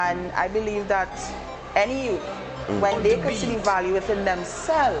And I believe that any youth, when they could see the value within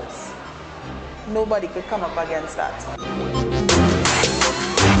themselves, nobody could come up against that.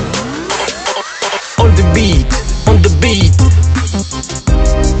 On the beat, on the beat.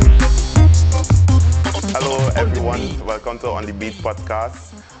 Hello everyone, welcome to On the Beat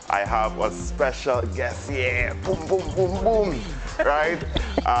podcast. I have a special guest here. Boom, boom, boom, boom. Right?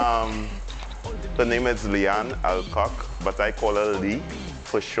 Her name is Leanne Alcock, but I call her Lee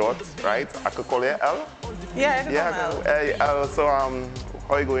for short, right? I could call her L? Yeah, Hey, L. So, how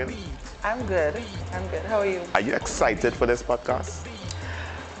are you going? I'm good. I'm good. How are you? Are you excited for this podcast?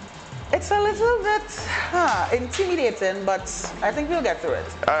 It's a little bit intimidating, but I think we'll get through it.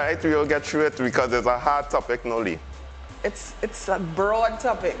 All right, we'll get through it because it's a hard topic, no, Lee. It's a broad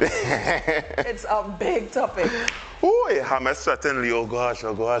topic. It's a big topic. Ooh, I'm certainly, oh gosh.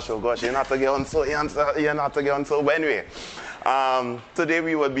 You're not to get on so, you're not to get on so. But anyway, today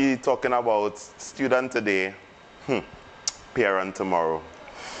we will be talking about student today, parent tomorrow.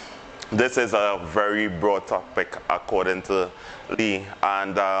 This is a very broad topic according to Lee,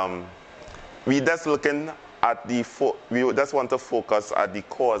 and we just looking at we just want to focus at the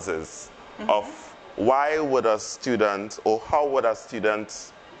causes of why would a student or how would a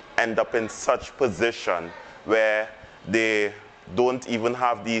student end up in such position where they don't even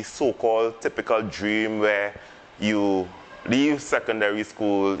have the so-called typical dream where you leave secondary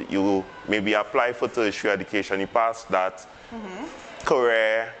school, you maybe apply for tertiary education, you pass that,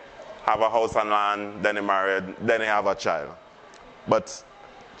 career, have a house and land, then you're married, then you have a child. But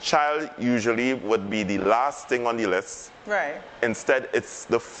child usually would be the last thing on the list. Right. Instead, it's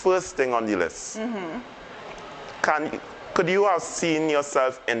the first thing on the list. Could you have seen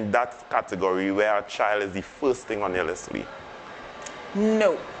yourself in that category where a child is the first thing on your list, Lee?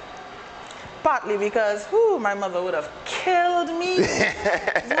 No. Partly because, my mother would have killed me.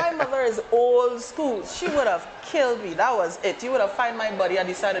 My mother is old school. She would have killed me. That was it. You would have found my body at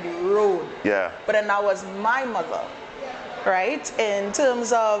the side of the road. Yeah. But then that was my mother, right? In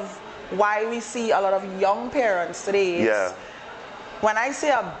terms of why we see a lot of young parents today. Yeah. When I say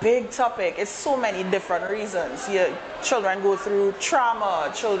a big topic, it's so many different reasons. Children go through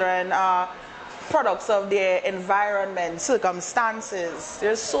trauma. Children are products of their environment, circumstances.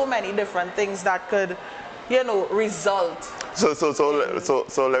 There's so many different things that could, result.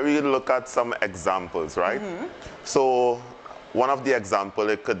 So let me look at some examples, right? So one of the examples,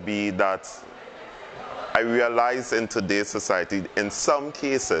 it could be that I realize in today's society, in some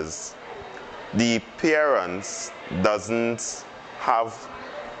cases, the parents doesn't have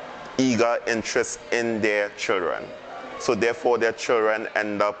eager interest in their children. So therefore their children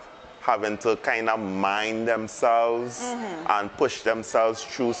end up having to kind of mind themselves and push themselves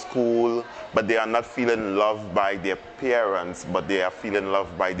through school, but they are not feeling loved by their parents, but they are feeling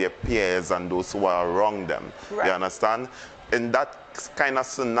loved by their peers and those who are around them. Right. You understand? In that kind of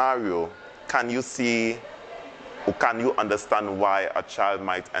scenario, can you see, or can you understand why a child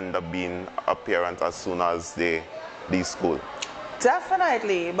might end up being a parent as soon as they leave school?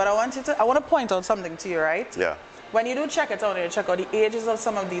 Definitely, but I want to point out something to you, right? Yeah. When you do check it out, and you check out the ages of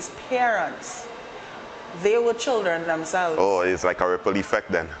some of these parents, they were children themselves. Oh, it's like a ripple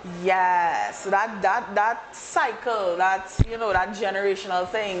effect then. Yes, that cycle, that generational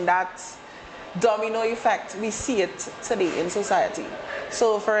thing, that domino effect, we see it today in society.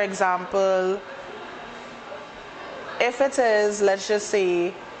 So, for example, if it is, let's just say,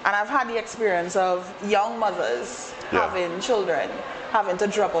 and I've had the experience of young mothers having children, having to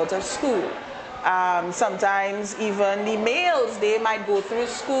drop out of school. Sometimes even the males, they might go through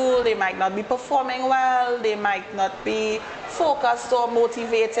school, they might not be performing well, they might not be focused or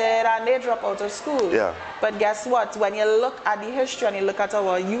motivated, and they drop out of school. Yeah. But guess what? When you look at the history and you look at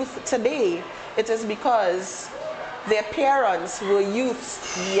our youth today, it is because their parents were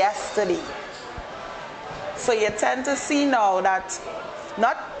youths yesterday. So you tend to see now that,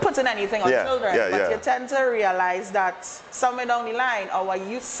 not putting anything on children, but you tend to realize that somewhere down the line,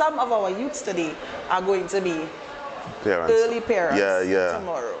 some of our youths today are going to be early parents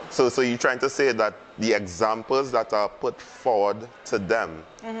tomorrow. So you're trying to say that the examples that are put forward to them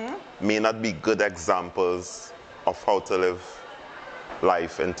may not be good examples of how to live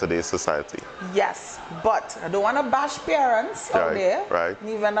life in today's society. Yes, but I don't want to bash parents out there. Right.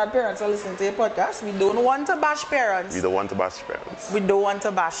 Even that parents are listening to your podcast. We don't want to bash parents. We don't want to bash parents. We don't want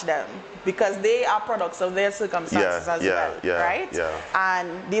to bash them because they are products of their circumstances as well, right? Yeah.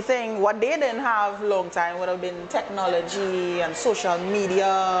 And the thing, what they didn't have long time would have been technology and social media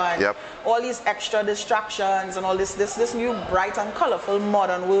and all these extra distractions and all this new bright and colorful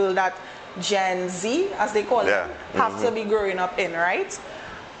modern world that Gen Z, as they call it, have to be growing up in, right?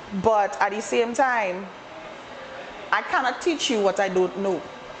 But at the same time, I cannot teach you what I don't know.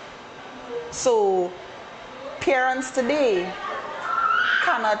 So parents today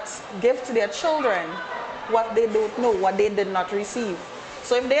cannot give to their children what they don't know, what they did not receive.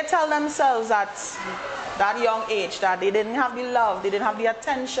 So if they tell themselves at that young age that they didn't have the love, they didn't have the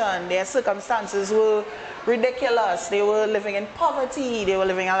attention, their circumstances were ridiculous, they were living in poverty, they were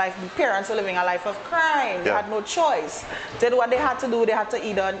living a life, the parents were living a life of crime, they had no choice. Did what they had to do, they had to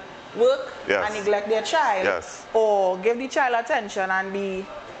either work and neglect their child, or give the child attention and be,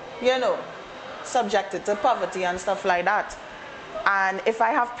 you know, subjected to poverty and stuff like that. And if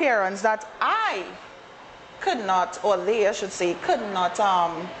I have parents that I could not, or they, I should say, could not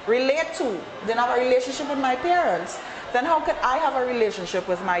relate to, didn't have a relationship with my parents, then how could I have a relationship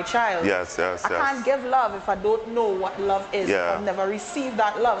with my child? I can't give love if I don't know what love is. I've never received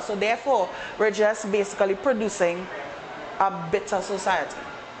that love. So therefore, we're just basically producing a bitter society.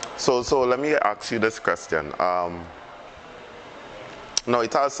 So let me ask you this question. Now,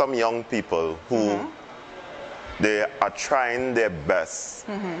 it has some young people who they are trying their best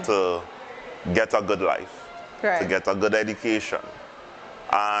to get a good life, to get a good education.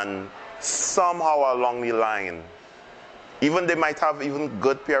 And somehow along the line, even they might have even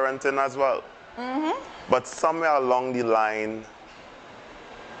good parenting as well. But somewhere along the line,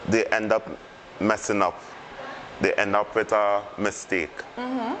 they end up messing up. They end up with a mistake.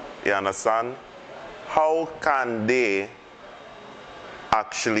 You understand? How can they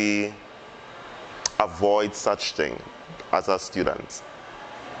actually avoid such thing as a student?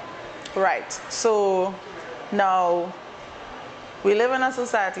 Right. So now we live in a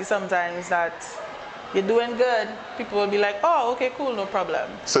society sometimes that you're doing good, people will be like, oh, okay, cool, no problem.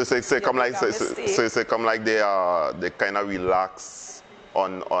 So they come like they kind of relax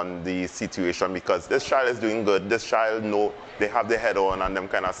on the situation because this child is doing good, this child know they have their head on and them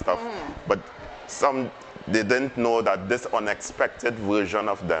kind of stuff. But they didn't know that this unexpected version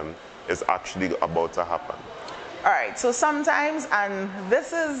of them is actually about to happen. All right, so sometimes, and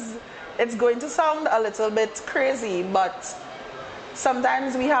it's going to sound a little bit crazy, but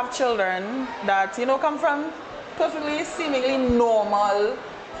sometimes we have children that, you know, come from perfectly seemingly normal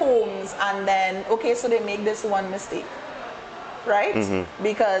homes, and then, okay, so they make this one mistake, right?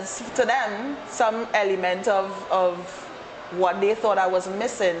 Because to them, some element of what they thought I was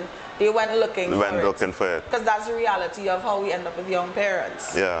missing, they went looking for it. Because that's the reality of how we end up with young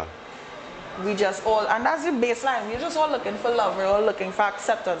parents. We just all, and that's the baseline, we're just all looking for love, we're all looking for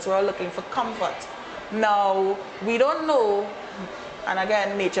acceptance, we're all looking for comfort. Now, we don't know, and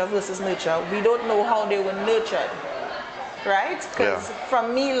again, nature versus nurture, we don't know how they were nurtured, right? Because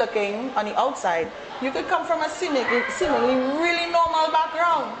from me looking on the outside, you could come from a seemingly really normal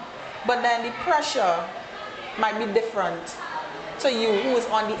background, but then the pressure might be different to you who is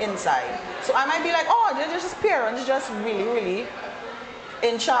on the inside. So I might be like, oh, they're just parents just really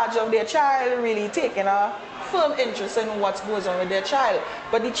in charge of their child, really taking a firm interest in what goes on with their child.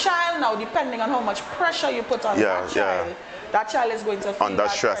 But the child now, depending on how much pressure you put on that child is going to feel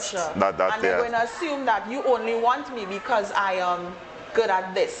that pressure. And they're going to assume that you only want me because I am good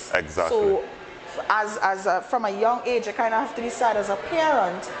at this. So from a young age, you kind of have to decide as a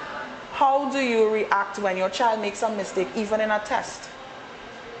parent, how do you react when your child makes a mistake, even in a test?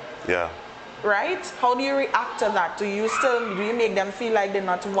 Right? How do you react to that? Do you make them feel like they're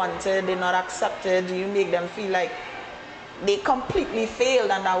not wanted, they're not accepted? Do you make them feel like they completely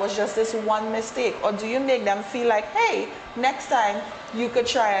failed and that was just this one mistake? Or do you make them feel like, hey, next time you could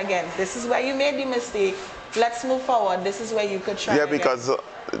try again. This is where you made the mistake. Let's move forward. This is where you could try again. Because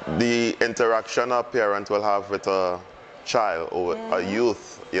the interaction a parent will have with a child or a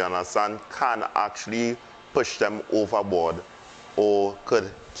youth, you understand, can actually push them overboard or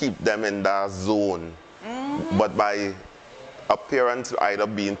could keep them in that zone. But by a parent either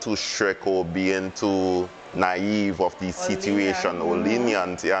being too strict or being too naive of the situation or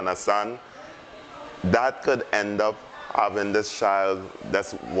lenient, you understand, that could end up having this child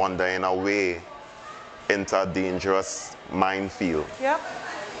that's wandering away into a dangerous minefield.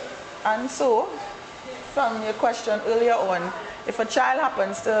 And so, from your question earlier on, if a child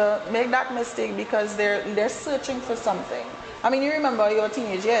happens to make that mistake because they're searching for something, I mean, you remember your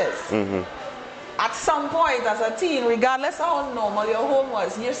teenage years. At some point as a teen, regardless of how normal your home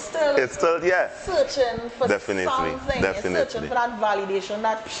was, you're still searching for something. You're searching for that validation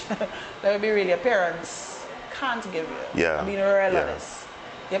that, let me be real, your parents can't give you. I mean, real honest.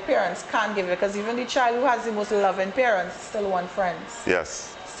 Your parents can't give you, because even the child who has the most loving parents still want friends.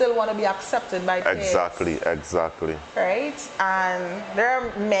 Still want to be accepted by peers. Exactly. Right? And there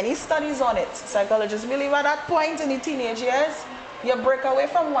are many studies on it. Psychologists believe at that point in the teenage years, You break away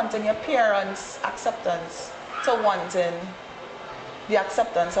from wanting your parents' acceptance to wanting the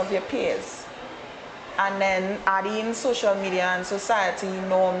acceptance of your peers. And then adding social media and society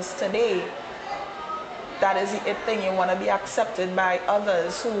norms today, that is the thing. You want to be accepted by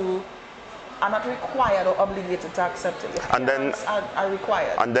others who are not required or obligated to accept it. Your parents are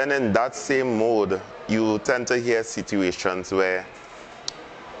required. And then in that same mode, you tend to hear situations where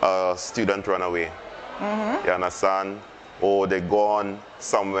a student run away. You understand? Or they gone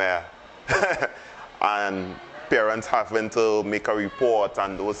somewhere and parents having to make a report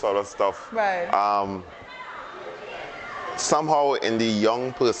and those sort of stuff. Right. Somehow in the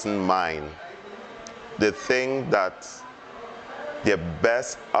young person mind, they think that their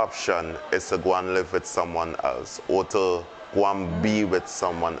best option is to go and live with someone else or to go and be with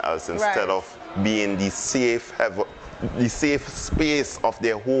someone else instead of being the safe space of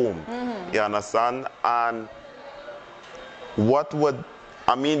their home. You understand? And what would,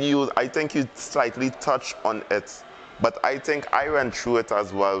 I think you slightly touched on it, but I think I went through it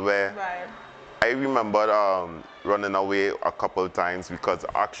as well, where I remember running away a couple times because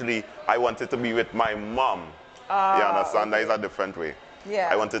actually I wanted to be with my mom. You understand? That is a different way. Yeah.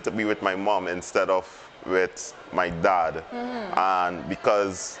 I wanted to be with my mom instead of with my dad. And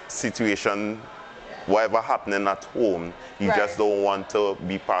because situation, whatever happening at home, you just don't want to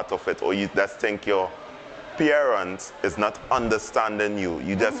be part of it, or you just think your parent is not understanding you.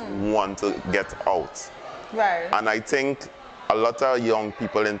 You just want to get out. Right. And I think a lot of young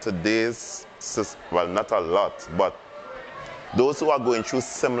people in today's, well, not a lot, but those who are going through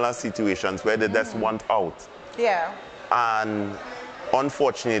similar situations where they just want out. Yeah. And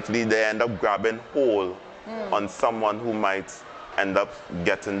unfortunately, they end up grabbing hold on someone who might end up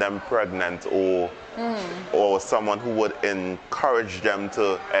getting them pregnant, or someone who would encourage them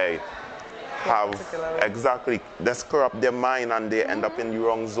to let's corrupt their mind, and they end up in the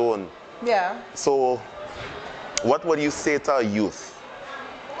wrong zone. Yeah. So what would you say to a youth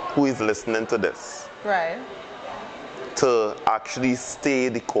who is listening to this? Right. To actually stay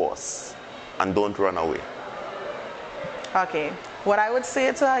the course and don't run away. Okay. What I would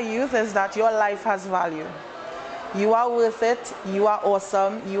say to a youth is that your life has value. You are worth it. You are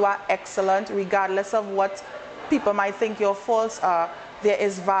awesome. You are excellent. Regardless of what people might think your faults are, there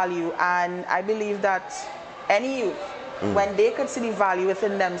is value. And I believe that any youth, when they could see the value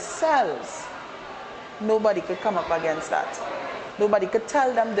within themselves, nobody could come up against that. Nobody could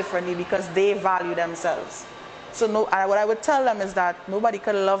tell them differently because they value themselves. So what I would tell them is that nobody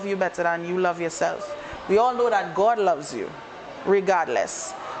could love you better than you love yourself. We all know that God loves you,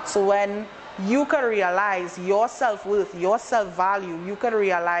 regardless. So when you can realize your self-worth, your self-value, you can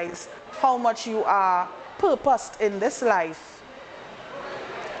realize how much you are purposed in this life,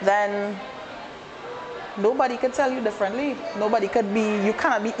 then nobody can tell you differently. You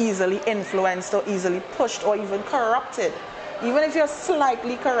cannot be easily influenced or easily pushed or even corrupted. Even if you're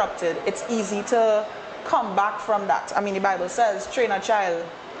slightly corrupted, it's easy to come back from that. I mean, the Bible says, train a child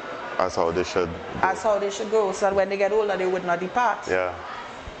as how they should go, so that when they get older, they would not depart. Yeah.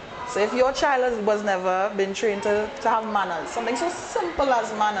 So if your child was never been trained to have manners, something so simple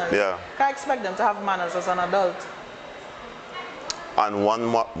as manners, can't expect them to have manners as an adult. And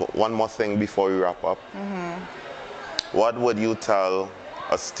one more thing before we wrap up. What would you tell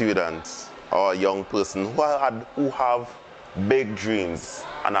a student or a young person who have big dreams?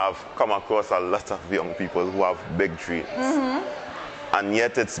 And I've come across a lot of young people who have big dreams. And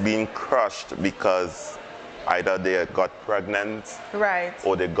yet it's being crushed because either they got pregnant,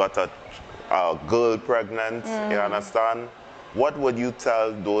 or they got a girl pregnant, you understand? What would you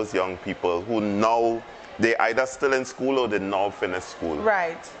tell those young people who now, they either still in school or they now finish school?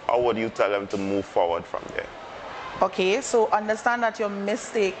 Right. How would you tell them to move forward from there? Okay, so understand that your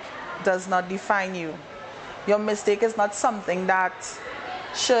mistake does not define you. Your mistake is not something that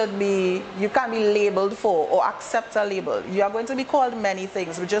you can't be labeled for or accept a label. You are going to be called many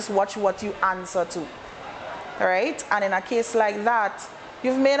things, but just watch what you answer to. Right? And in a case like that,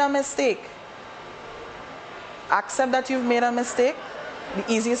 you've made a mistake. Accept that you've made a mistake.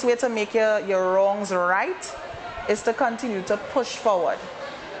 The easiest way to make your wrongs right is to continue to push forward.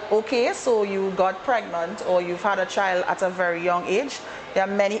 Okay, so you got pregnant or you've had a child at a very young age. There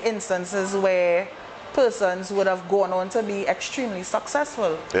are many instances where persons would have gone on to be extremely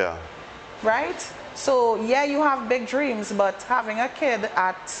successful. Yeah. Right? So yeah, you have big dreams, but having a kid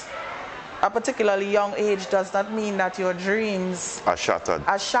at a particularly young age does not mean that your dreams are shattered.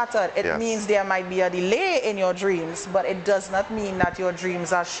 It means there might be a delay in your dreams, but it does not mean that your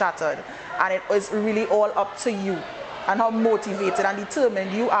dreams are shattered. And it is really all up to you and how motivated and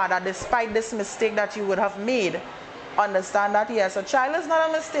determined you are that despite this mistake that you would have made understand that yes, a child is not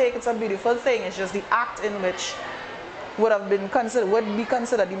a mistake, it's a beautiful thing. It's just the act in which would be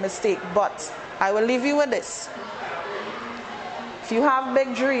considered the mistake. But I will leave you with this. If you have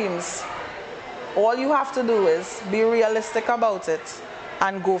big dreams, all you have to do is be realistic about it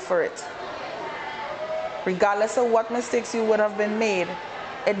and go for it. Regardless of what mistakes you would have been made,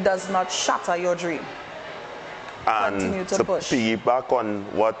 it does not shatter your dream. And Continue to push. piggyback on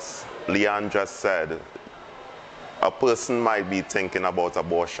what Leanne just said, a person might be thinking about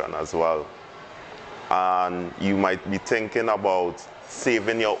abortion as well. And you might be thinking about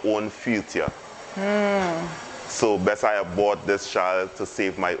saving your own future. So best I abort this child to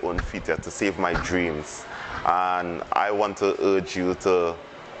save my own future, to save my dreams. And I want to urge you to,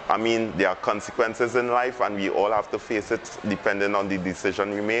 I mean, there are consequences in life and we all have to face it depending on the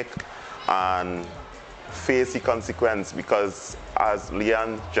decision you make. And face the consequence, because as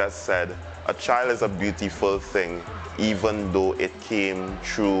Leanne just said, a child is a beautiful thing, even though it came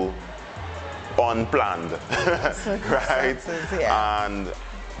through unplanned, right? Yeah. And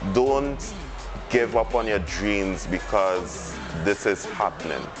don't give up on your dreams because this is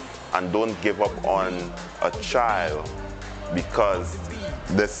happening. And don't give up on a child because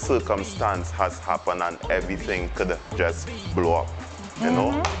this circumstance has happened and everything could just blow up, you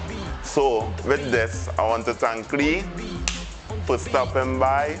know? So with this, I want to thank Lee for stopping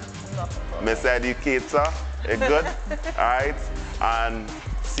by. Miss Educator, you good? Alright, and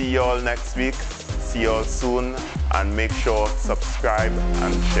see you all next week. See you all soon, and make sure subscribe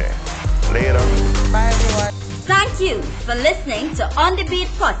and share. Later. Bye everyone. Thank you for listening to On The Beat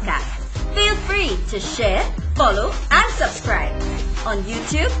podcast. Feel free to share, follow, and subscribe on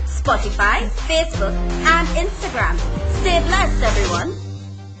YouTube, Spotify, Facebook, and Instagram. Stay blessed, everyone.